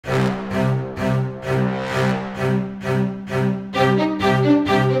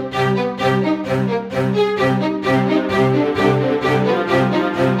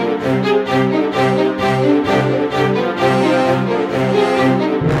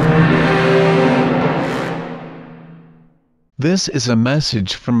This is a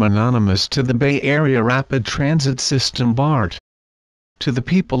message from Anonymous to the Bay Area Rapid Transit System BART. To the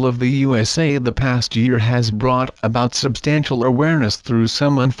people of the USA, the past year has brought about substantial awareness through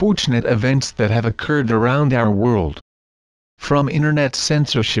some unfortunate events that have occurred around our world. From internet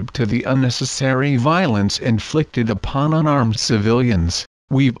censorship to the unnecessary violence inflicted upon unarmed civilians,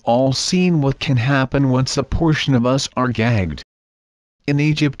 we've all seen what can happen once a portion of us are gagged. In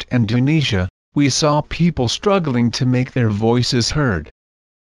Egypt and Tunisia, we saw people struggling to make their voices heard.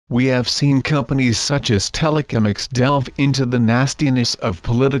 We have seen companies such as Telecomics delve into the nastiness of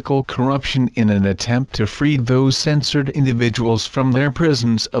political corruption in an attempt to free those censored individuals from their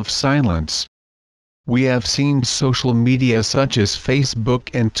prisons of silence. We have seen social media such as Facebook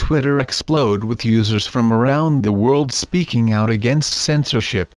and Twitter explode with users from around the world speaking out against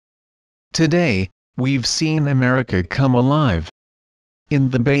censorship. Today, we've seen America come alive.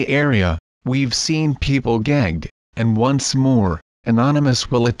 In the Bay Area, we've seen people gagged, and once more,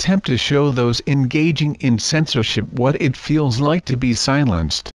 Anonymous will attempt to show those engaging in censorship what it feels like to be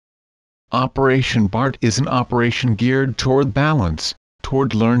silenced. Operation BART is an operation geared toward balance,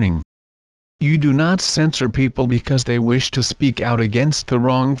 toward learning. You do not censor people because they wish to speak out against the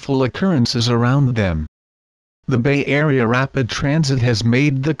wrongful occurrences around them. The Bay Area Rapid Transit has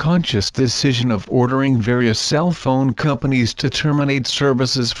made the conscious decision of ordering various cell phone companies to terminate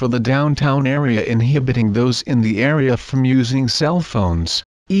services for the downtown area, inhibiting those in the area from using cell phones,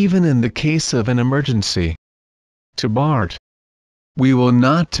 even in the case of an emergency. To BART: we will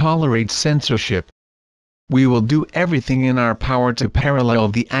not tolerate censorship. We will do everything in our power to parallel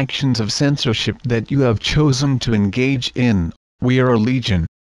the actions of censorship that you have chosen to engage in. We are a legion.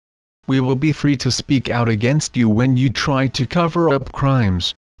 We will be free to speak out against you when you try to cover up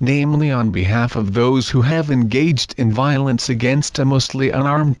crimes, namely on behalf of those who have engaged in violence against a mostly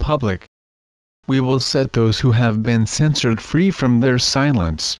unarmed public. We will set those who have been censored free from their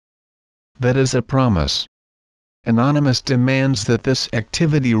silence. That is a promise. Anonymous demands that this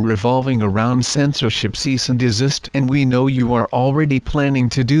activity revolving around censorship cease and desist, and we know you are already planning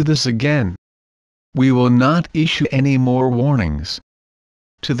to do this again. We will not issue any more warnings.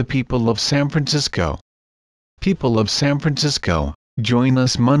 To the people of San Francisco. People of San Francisco, join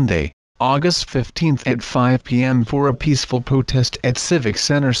us Monday, August 15th at 5 p.m. for a peaceful protest at Civic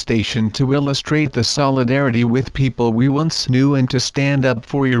Center Station to illustrate the solidarity with people we once knew and to stand up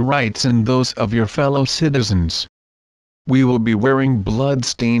for your rights and those of your fellow citizens. We will be wearing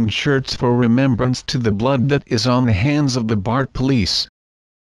blood-stained shirts for remembrance to the blood that is on the hands of the BART police.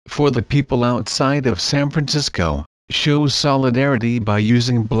 For the people outside of San Francisco, show solidarity by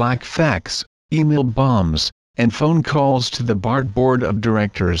using black fax, email bombs, and phone calls to the BART Board of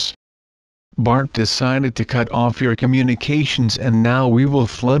Directors. BART decided to cut off your communications and now we will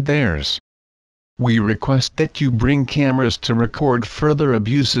flood theirs. We request that you bring cameras to record further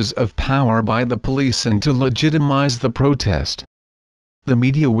abuses of power by the police and to legitimize the protest. The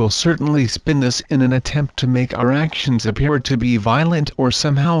media will certainly spin this in an attempt to make our actions appear to be violent or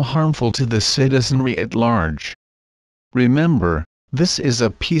somehow harmful to the citizenry at large. Remember, this is a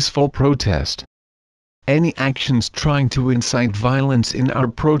peaceful protest. Any actions trying to incite violence in our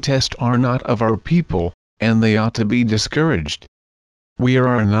protest are not of our people, and they ought to be discouraged. We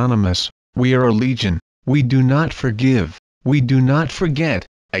are Anonymous, we are a legion, we do not forgive, we do not forget,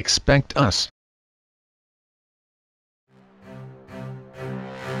 expect us.